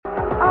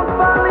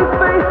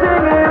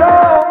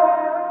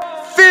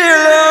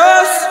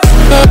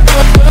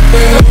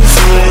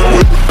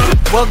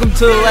Welcome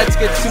to the Let's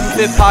Get Super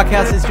Fit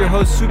podcast. It's your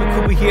host, Super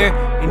Koopa here,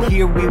 and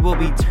here we will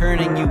be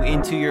turning you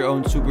into your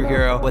own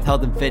superhero with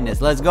health and fitness.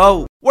 Let's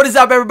go! What is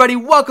up, everybody?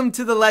 Welcome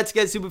to the Let's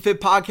Get Super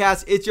Fit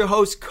podcast. It's your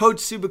host,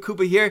 Coach Super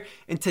Koopa here,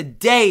 and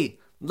today,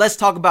 let's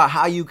talk about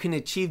how you can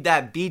achieve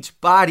that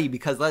beach body,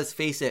 because let's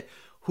face it,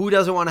 who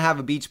doesn't want to have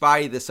a beach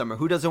body this summer?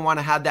 Who doesn't want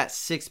to have that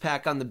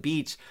six-pack on the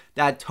beach,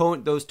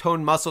 those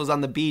toned muscles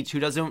on the beach?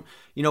 Who doesn't,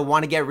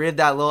 want to get rid of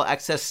that little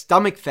excess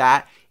stomach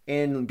fat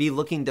and be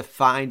looking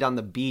defined on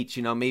the beach?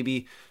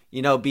 Maybe,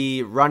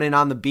 be running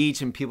on the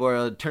beach and people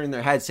are turning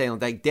their heads saying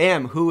like,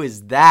 damn, who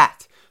is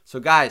that? So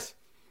guys,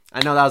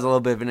 I know that was a little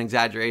bit of an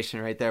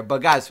exaggeration right there,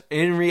 but guys,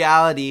 in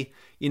reality,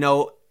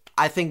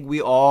 I think we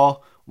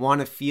all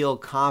want to feel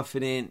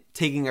confident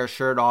taking our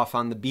shirt off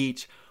on the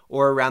beach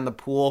or around the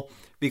pool,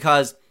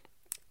 because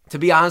to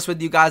be honest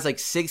with you guys, like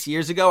 6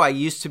 years ago, I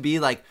used to be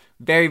like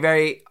very,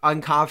 very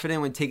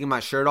unconfident when taking my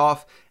shirt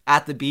off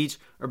at the beach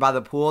or by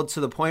the pool, to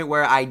the point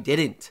where I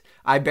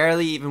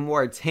barely even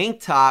wore a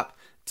tank top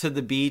to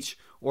the beach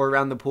or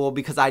around the pool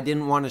because I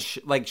didn't want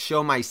to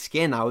show my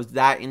skin. I was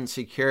that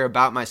insecure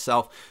about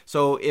myself.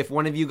 So if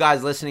one of you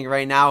guys listening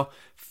right now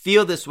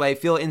feel this way,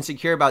 feel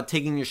insecure about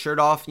taking your shirt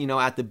off,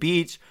 at the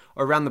beach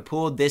or around the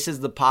pool, this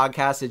is the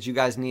podcast that you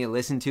guys need to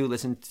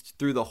listen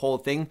through the whole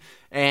thing.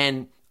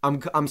 And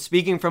I'm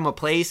speaking from a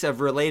place of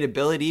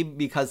relatability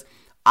because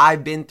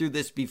I've been through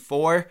this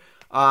before.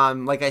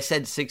 Like I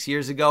said, 6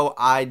 years ago,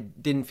 I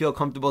didn't feel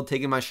comfortable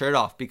taking my shirt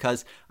off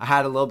because I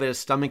had a little bit of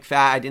stomach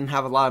fat. I didn't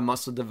have a lot of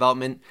muscle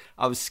development.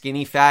 I was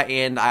skinny fat,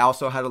 and I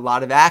also had a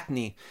lot of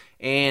acne.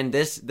 And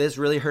this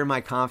really hurt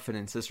my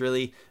confidence. This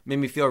really made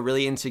me feel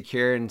really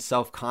insecure and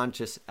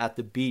self-conscious at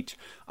the beach.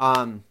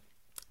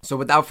 So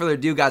without further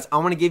ado, guys, I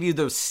want to give you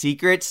those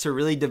secrets to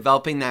really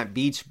developing that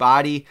beach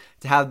body,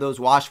 to have those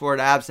washboard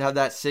abs, to have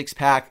that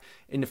six-pack,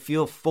 and to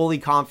feel fully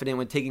confident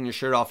when taking your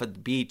shirt off at the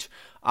beach.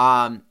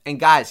 And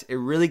guys, it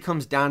really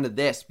comes down to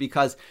this,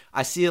 because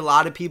I see a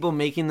lot of people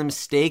making the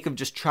mistake of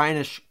just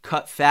trying to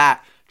cut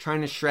fat, trying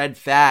to shred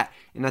fat.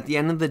 And at the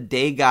end of the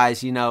day,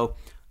 guys,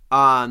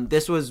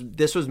 this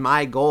was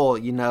my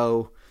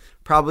goal,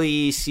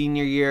 probably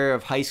senior year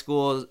of high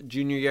school,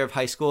 junior year of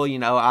high school.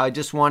 I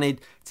just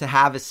wanted to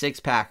have a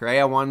six-pack, right?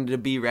 I wanted to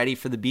be ready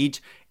for the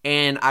beach.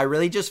 And I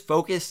really just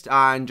focused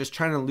on just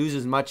trying to lose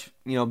as much,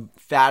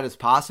 fat as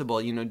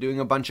possible, doing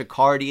a bunch of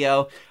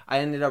cardio. I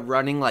ended up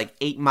running like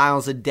 8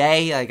 miles a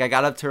day. Like I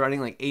got up to running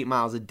like 8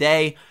 miles a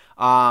day.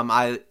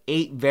 I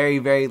ate very,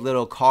 very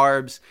little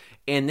carbs,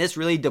 and this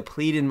really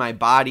depleted my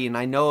body. And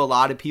I know a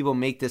lot of people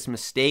make this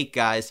mistake,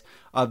 guys,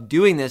 of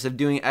doing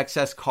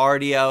excess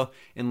cardio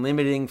and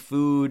limiting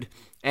food.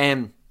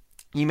 And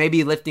you may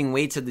be lifting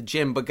weights at the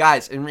gym, but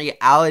guys, in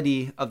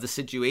reality of the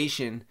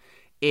situation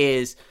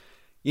is,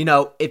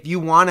 if you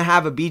want to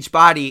have a beach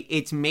body,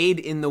 it's made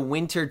in the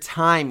winter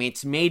time.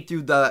 It's made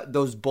through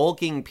those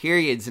bulking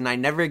periods. And I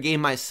never gave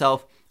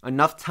myself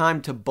enough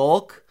time to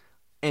bulk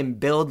and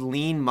build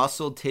lean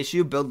muscle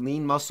tissue, build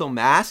lean muscle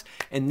mass.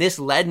 And this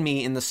led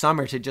me in the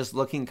summer to just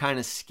looking kind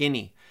of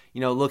skinny,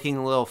 looking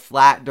a little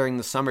flat during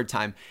the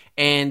summertime.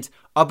 And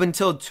up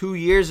until 2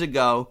 years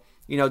ago,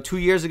 2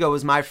 years ago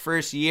was my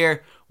first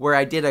year where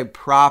I did a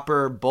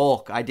proper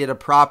bulk. I did a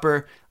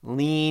proper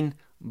lean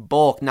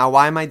bulk. Now,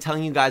 why am I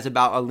telling you guys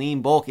about a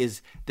lean bulk?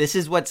 This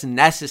is what's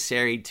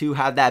necessary to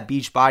have that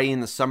beach body in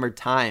the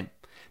summertime.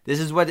 This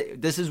is what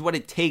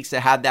it takes to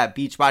have that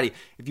beach body.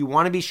 If you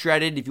want to be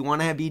shredded, if you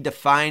want to be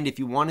defined, if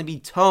you want to be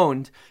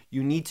toned,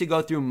 you need to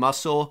go through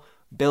muscle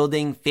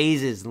building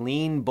phases,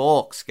 lean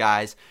bulks,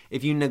 guys.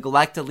 If you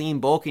neglect a lean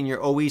bulk and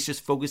you're always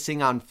just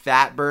focusing on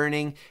fat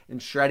burning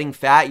and shredding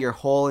fat your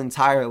whole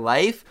entire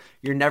life,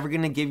 you're never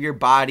going to give your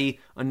body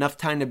enough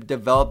time to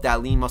develop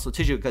that lean muscle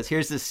tissue. Because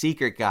here's the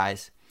secret,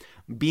 guys.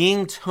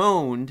 Being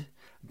toned,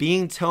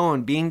 being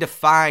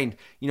defined,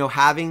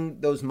 having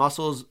those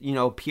muscles,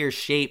 pear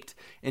shaped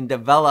and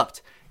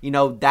developed,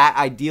 that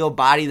ideal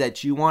body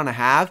that you want to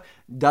have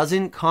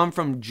doesn't come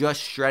from just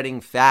shredding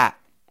fat.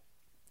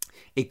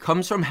 It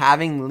comes from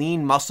having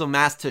lean muscle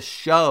mass to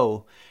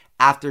show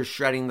after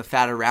shredding the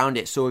fat around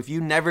it. So if you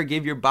never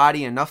give your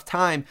body enough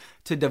time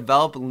to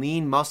develop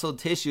lean muscle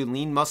tissue,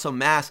 lean muscle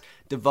mass,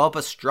 develop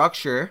a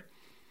structure,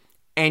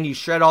 and you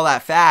shred all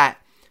that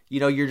fat,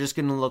 you're just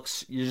gonna look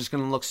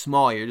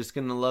small. You're just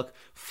gonna look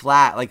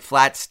flat, like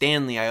Flat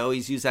Stanley. I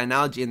always use that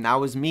analogy, and that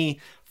was me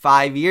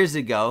 5 years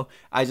ago.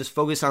 I just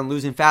focused on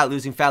losing fat,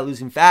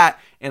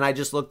 and I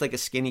just looked like a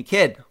skinny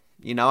kid.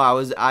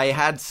 I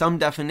had some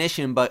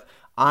definition, but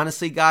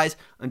honestly, guys,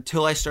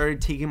 until I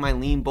started taking my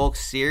lean bulk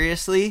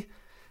seriously,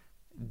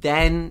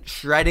 then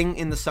shredding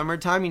in the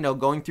summertime,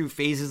 going through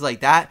phases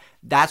like that,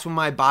 that's when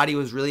my body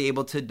was really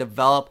able to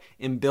develop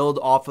and build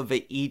off of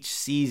it each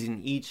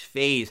season, each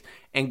phase.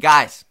 And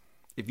guys,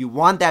 if you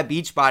want that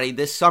beach body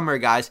this summer,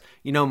 guys,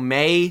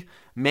 May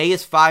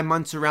is 5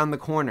 months around the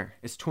corner.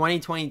 It's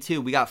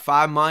 2022. We got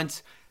 5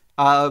 months.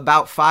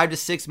 about 5 to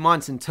 6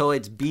 months until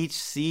it's beach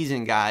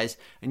season, guys,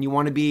 and you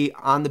want to be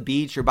on the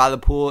beach or by the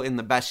pool in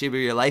the best shape of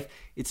your life,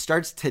 it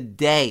starts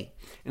today.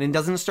 And it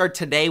doesn't start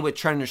today with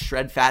trying to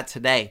shred fat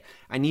today.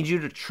 I need you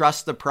to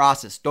trust the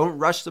process. Don't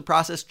rush the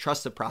process,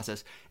 trust the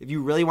process. If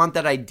you really want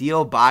that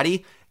ideal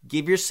body,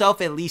 give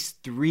yourself at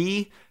least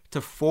 3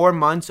 to 4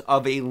 months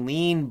of a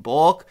lean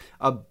bulk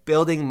of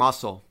building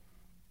muscle.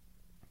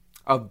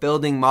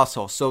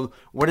 So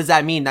what does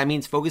that mean? That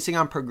means focusing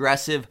on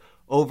progressive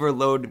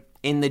overload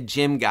in the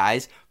gym,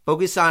 guys.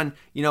 Focus on,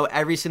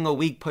 every single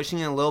week pushing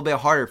it a little bit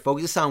harder.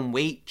 Focus on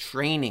weight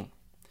training.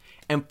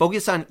 And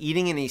focus on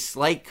eating in a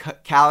slight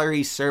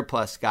calorie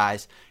surplus,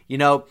 guys.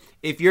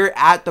 If you're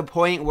at the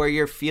point where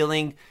you're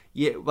feeling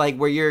like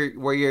where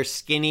you're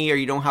skinny or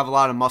you don't have a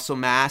lot of muscle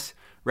mass,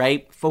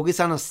 right? Focus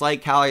on a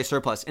slight calorie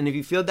surplus. And if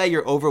you feel that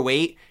you're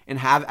overweight and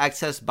have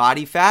excess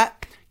body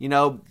fat,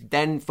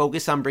 then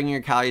focus on bringing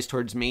your calories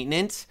towards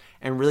maintenance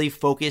and really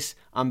focus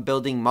on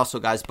building muscle,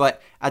 guys.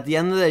 But at the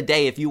end of the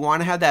day, if you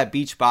want to have that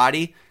beach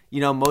body,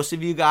 most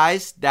of you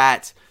guys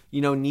that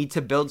need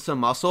to build some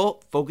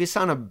muscle, focus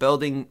on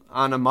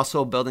a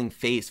muscle building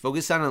phase.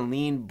 Focus on a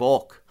lean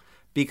bulk.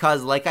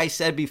 Because like I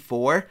said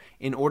before,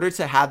 in order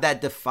to have that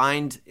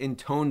defined and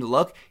toned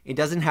look, it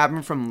doesn't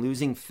happen from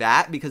losing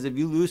fat. Because if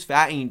you lose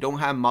fat and you don't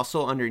have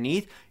muscle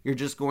underneath, you're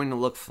just going to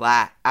look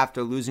flat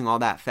after losing all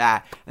that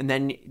fat. And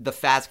then the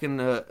fat's going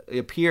to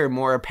appear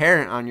more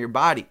apparent on your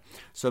body.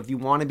 So if you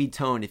want to be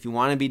toned, if you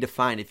want to be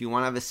defined, if you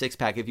want to have a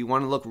six-pack, if you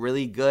want to look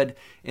really good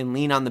and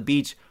lean on the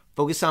beach,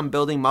 focus on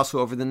building muscle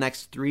over the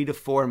next 3 to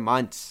 4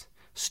 months.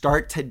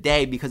 Start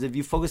today, because if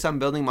you focus on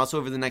building muscle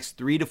over the next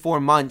 3 to 4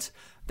 months,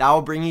 that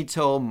will bring you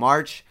till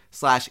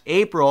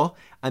March/April,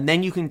 and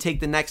then you can take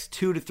the next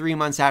 2 to 3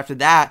 months after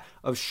that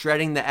of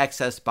shredding the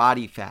excess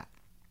body fat.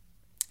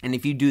 And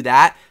if you do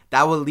that,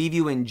 that will leave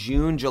you in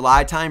June,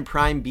 July time,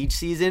 prime beach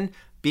season,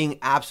 being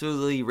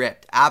absolutely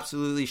ripped,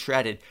 absolutely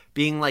shredded,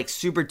 being like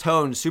super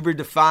toned, super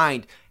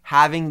defined,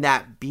 having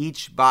that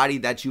beach body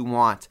that you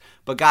want.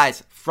 But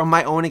guys, from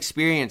my own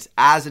experience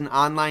as an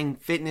online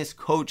fitness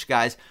coach,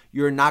 guys,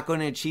 you're not going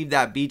to achieve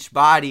that beach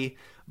body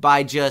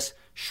by just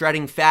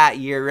shredding fat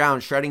year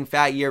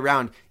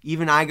round.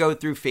 Even I go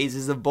through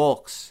phases of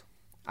bulks.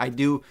 I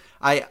do.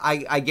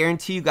 I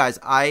guarantee you guys,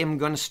 I am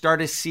going to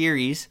start a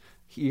series.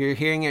 You're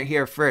hearing it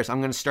here first. I'm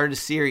going to start a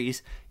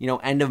series,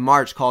 end of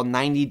March, called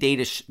 90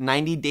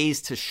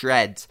 Days to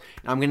Shreds.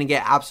 And I'm going to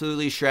get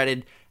absolutely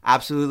shredded,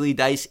 absolutely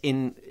diced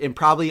in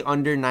probably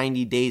under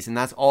 90 days. And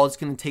that's all it's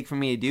going to take for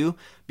me to do,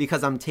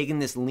 because I'm taking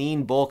this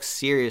lean bulk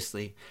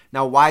seriously.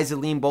 Now, why is the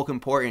lean bulk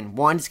important?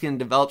 One, it's going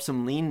to develop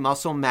some lean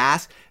muscle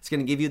mass. It's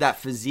going to give you that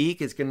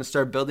physique. It's going to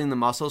start building the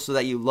muscle so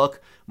that you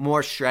look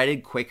more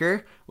shredded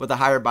quicker with a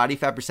higher body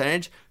fat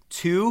percentage.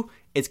 2,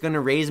 it's going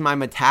to raise my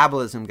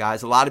metabolism,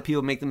 guys. A lot of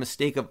people make the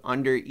mistake of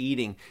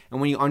under-eating.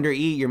 And when you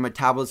under-eat, your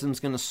metabolism is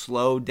going to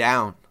slow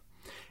down.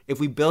 If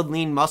we build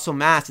lean muscle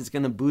mass, it's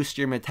going to boost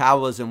your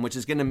metabolism, which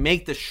is going to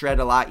make the shred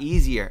a lot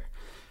easier.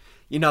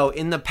 In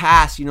the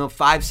past,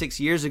 5-6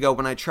 years ago,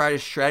 when I tried to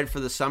shred for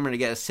the summer to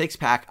get a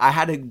six-pack, I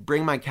had to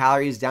bring my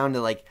calories down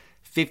to like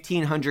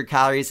 1,500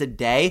 calories a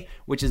day,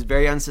 which is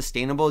very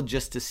unsustainable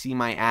just to see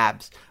my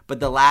abs. But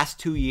the last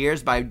 2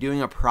 years, by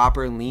doing a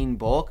proper lean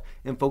bulk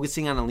and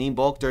focusing on a lean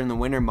bulk during the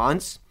winter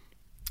months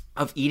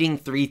of eating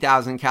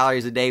 3,000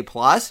 calories a day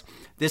plus,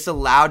 this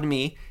allowed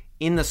me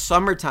in the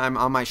summertime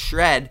on my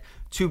shred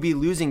to be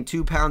losing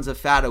 2 pounds of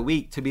fat a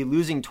week, to be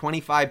losing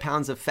 25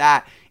 pounds of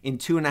fat in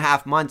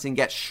 2.5 months and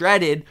get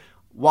shredded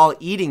while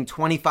eating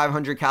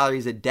 2,500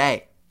 calories a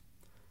day.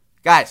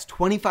 Guys,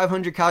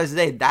 2,500 calories a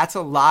day, that's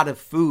a lot of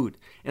food.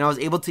 And I was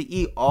able to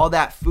eat all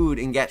that food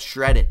and get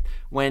shredded.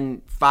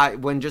 When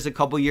just a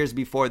couple years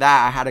before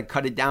that, I had to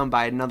cut it down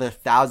by another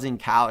 1,000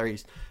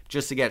 calories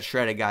just to get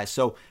shredded, guys.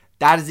 So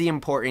that is the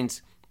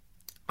importance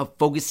of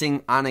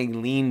focusing on a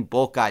lean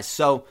bulk, guys.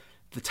 So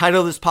the title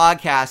of this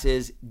podcast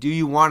is, do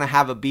you want to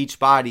have a beach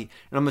body?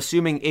 And I'm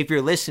assuming if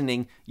you're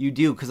listening, you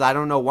do, because I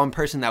don't know one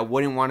person that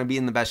wouldn't want to be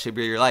in the best shape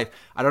of your life.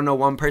 I don't know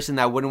one person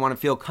that wouldn't want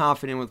to feel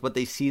confident with what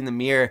they see in the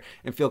mirror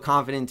and feel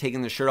confident in taking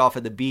their shirt off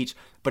at the beach.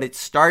 But it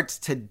starts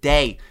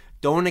today.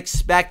 Don't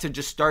expect to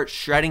just start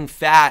shredding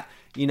fat,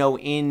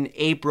 in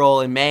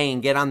April and May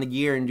and get on the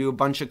gear and do a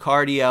bunch of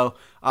cardio,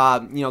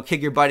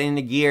 kick your butt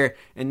into gear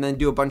and then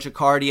do a bunch of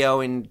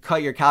cardio and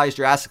cut your calories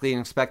drastically and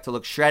expect to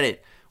look shredded.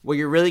 What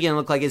you're really going to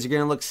look like is you're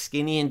going to look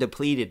skinny and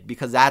depleted,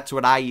 because that's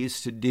what I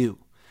used to do.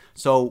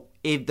 So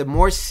if the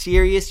more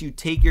serious you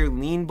take your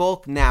lean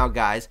bulk now,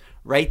 guys,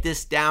 write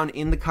this down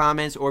in the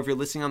comments, or if you're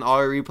listening on the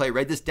audio replay,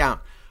 write this down.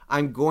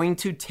 I'm going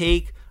to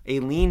take a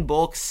lean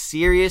bulk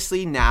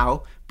seriously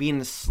now, be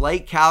in a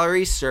slight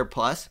calorie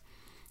surplus.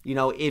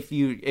 If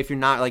you're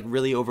not like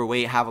really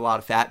overweight, have a lot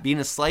of fat, be in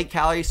a slight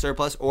calorie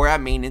surplus or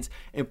at maintenance,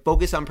 and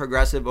focus on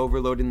progressive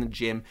overload in the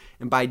gym.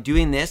 And by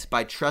doing this,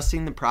 by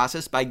trusting the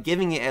process, by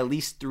giving it at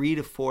least 3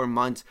 to 4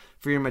 months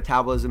for your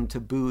metabolism to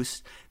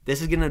boost,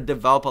 this is going to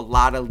develop a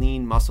lot of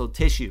lean muscle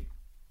tissue.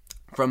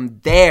 From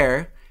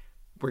there,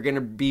 we're going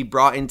to be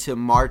brought into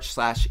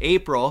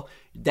March/April,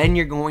 then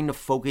you're going to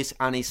focus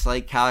on a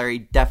slight calorie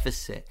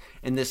deficit.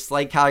 And this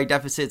slight calorie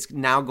deficit is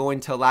now going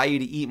to allow you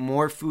to eat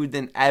more food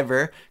than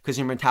ever because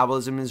your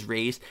metabolism is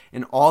raised.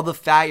 And all the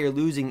fat you're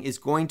losing is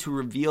going to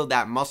reveal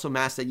that muscle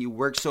mass that you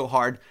worked so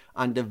hard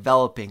on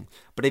developing.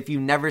 But if you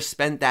never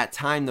spent that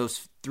time,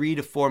 those 3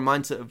 to 4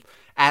 months of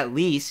at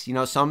least,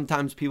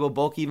 sometimes people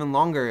bulk even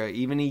longer,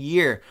 even a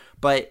year,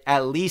 but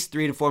at least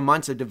 3 to 4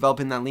 months of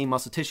developing that lean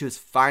muscle tissue is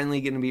finally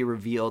going to be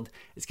revealed.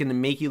 It's going to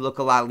make you look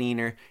a lot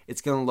leaner.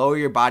 It's going to lower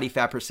your body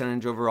fat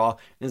percentage overall,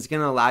 and it's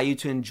going to allow you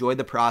to enjoy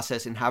the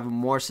process and have a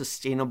more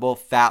sustainable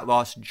fat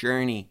loss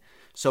journey.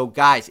 So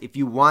guys, if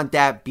you want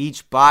that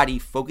beach body,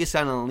 focus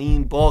on a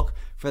lean bulk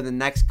for the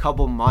next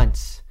couple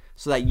months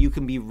so that you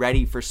can be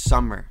ready for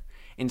summer.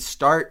 And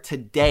start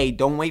today.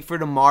 Don't wait for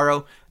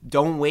tomorrow.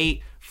 Don't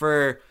wait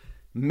for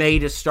May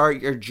to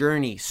start your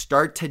journey.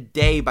 Start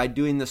today by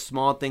doing the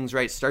small things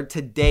right. Start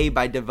today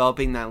by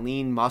developing that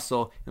lean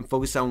muscle and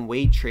focus on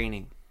weight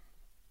training.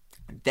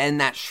 Then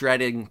that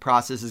shredding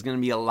process is going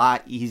to be a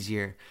lot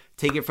easier.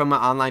 Take it from an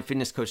online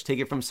fitness coach. Take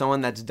it from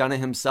someone that's done it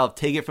himself.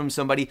 Take it from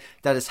somebody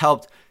that has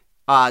helped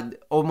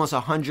almost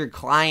 100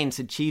 clients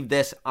achieve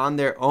this on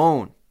their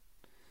own.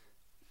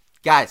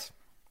 Guys,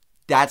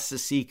 that's the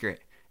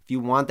secret. If you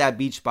want that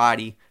beach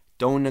body,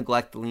 don't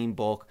neglect the lean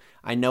bulk.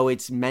 I know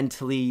it's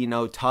mentally,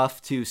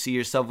 tough to see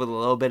yourself with a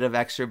little bit of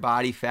extra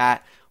body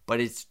fat, but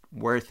it's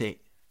worth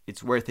it.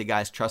 It's worth it,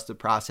 guys. Trust the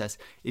process.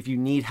 If you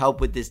need help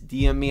with this,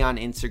 DM me on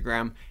Instagram,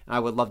 and I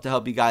would love to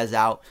help you guys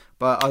out.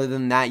 But other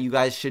than that, you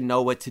guys should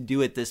know what to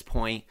do at this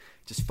point.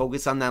 Just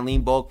focus on that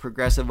lean bulk,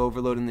 progressive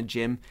overload in the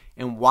gym,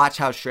 and watch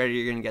how shredded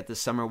you're going to get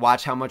this summer.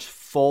 Watch how much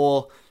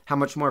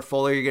more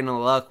fuller you're going to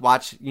look.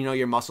 Watch,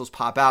 your muscles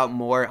pop out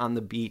more on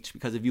the beach,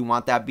 because if you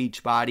want that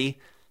beach body,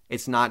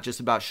 it's not just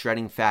about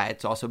shredding fat.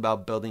 It's also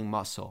about building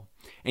muscle.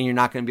 And you're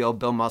not going to be able to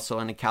build muscle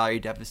in a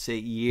calorie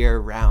deficit year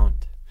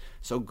round.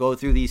 So go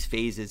through these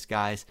phases,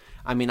 guys.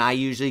 I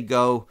usually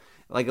go,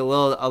 like a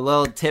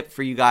little tip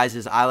for you guys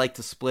is I like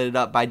to split it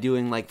up by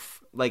doing like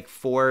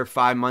 4 or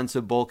 5 months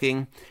of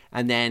bulking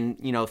and then,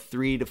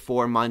 3 to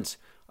 4 months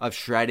of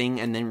shredding,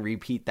 and then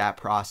repeat that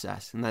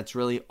process. And that's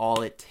really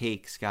all it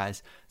takes,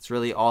 guys. It's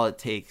really all it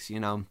takes,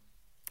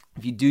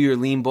 If you do your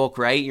lean bulk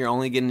right, you're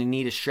only going to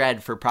need a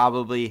shred for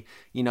probably,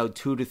 2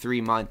 to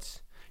 3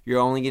 months. You're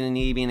only going to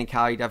need to be in a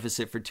calorie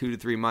deficit for 2 to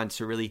 3 months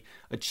to really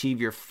achieve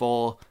your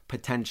full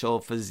potential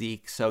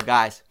physique. So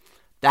guys,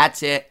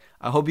 that's it.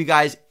 I hope you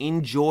guys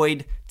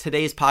enjoyed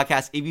today's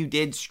podcast. If you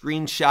did,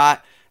 screenshot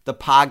the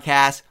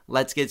podcast,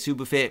 Let's Get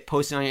Super Fit,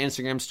 post it on your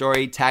Instagram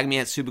story, tag me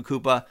at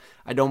SupaKoopa.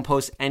 I don't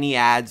post any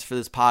ads for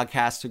this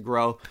podcast to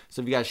grow.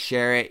 So if you guys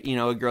share it,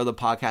 it grow the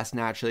podcast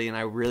naturally, and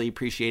I really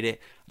appreciate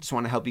it. I just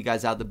want to help you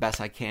guys out the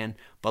best I can.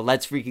 But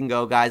let's freaking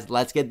go, guys.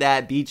 Let's get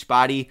that beach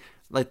body.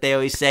 Like they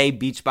always say,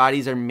 beach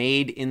bodies are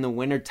made in the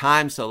winter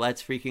time. So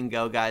let's freaking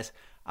go, guys.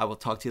 I will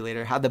talk to you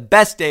later. Have the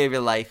best day of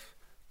your life.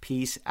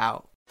 Peace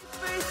out.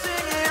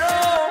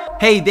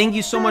 Hey, thank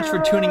you so much for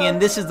tuning in.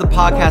 This is the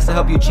podcast to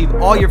help you achieve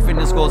all your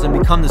fitness goals and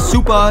become the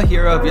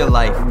superhero of your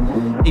life.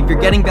 If you're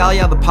getting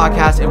value out of the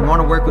podcast and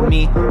want to work with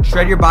me,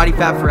 shred your body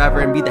fat forever,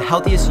 and be the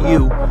healthiest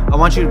you, I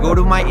want you to go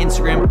to my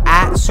Instagram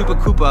at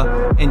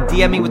SupaKoopa and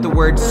DM me with the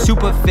word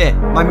SupaFit.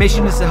 My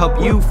mission is to help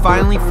you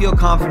finally feel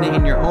confident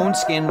in your own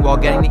skin while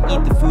getting to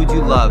eat the foods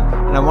you love.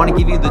 And I want to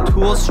give you the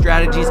tools,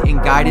 strategies,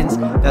 and guidance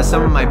that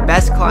some of my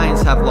best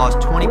clients have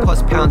lost 20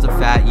 plus pounds of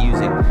fat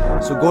using.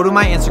 So go to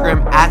my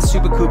Instagram at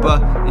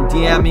SupaKoopa and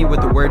DM me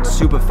with the word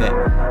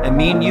SupaFit. And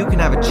me and you can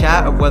have a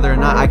chat of whether or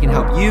not I can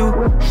help you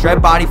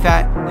shred body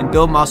fat and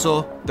build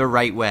muscle the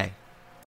right way.